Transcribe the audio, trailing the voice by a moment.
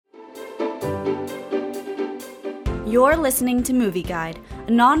You're listening to Movie Guide, a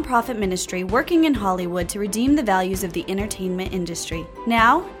non-profit ministry working in Hollywood to redeem the values of the entertainment industry.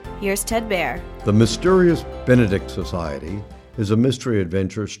 Now, here's Ted Baer. The Mysterious Benedict Society is a mystery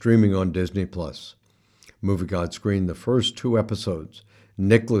adventure streaming on Disney+. Movie Guide screened the first 2 episodes.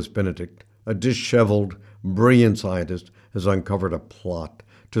 Nicholas Benedict, a disheveled, brilliant scientist, has uncovered a plot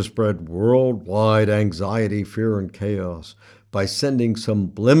to spread worldwide anxiety, fear, and chaos by sending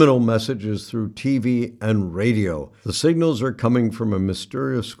subliminal messages through TV and radio. The signals are coming from a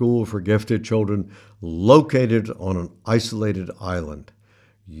mysterious school for gifted children located on an isolated island.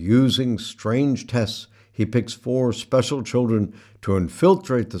 Using strange tests, he picks 4 special children to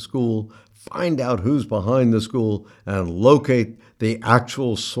infiltrate the school, find out who's behind the school, and locate the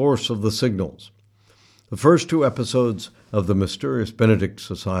actual source of the signals. The first 2 episodes of the Mysterious Benedict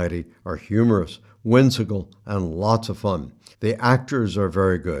Society are humorous, whimsical, and lots of fun. The actors are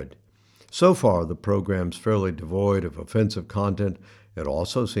very good. So far, the program's fairly devoid of offensive content. It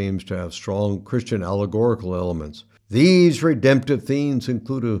also seems to have strong Christian allegorical elements. These redemptive themes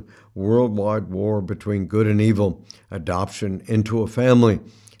include a worldwide war between good and evil, adoption into a family,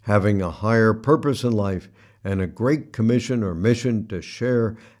 having a higher purpose in life, and a great commission or mission to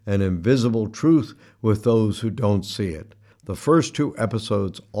share an invisible truth with those who don't see it. The first 2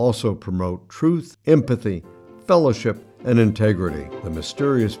 episodes also promote truth, empathy, fellowship, and integrity. The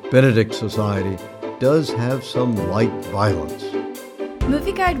Mysterious Benedict Society does have some light violence.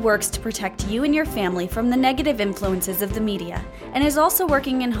 Movie Guide works to protect you and your family from the negative influences of the media and is also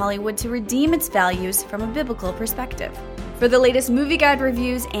working in Hollywood to redeem its values from a biblical perspective. For the latest Movie Guide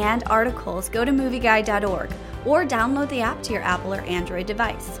reviews and articles, go to movieguide.org or download the app to your Apple or Android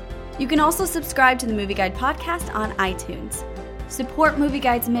device. You can also subscribe to the Movie Guide podcast on iTunes. Support Movie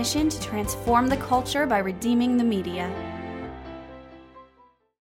Guide's mission to transform the culture by redeeming the media.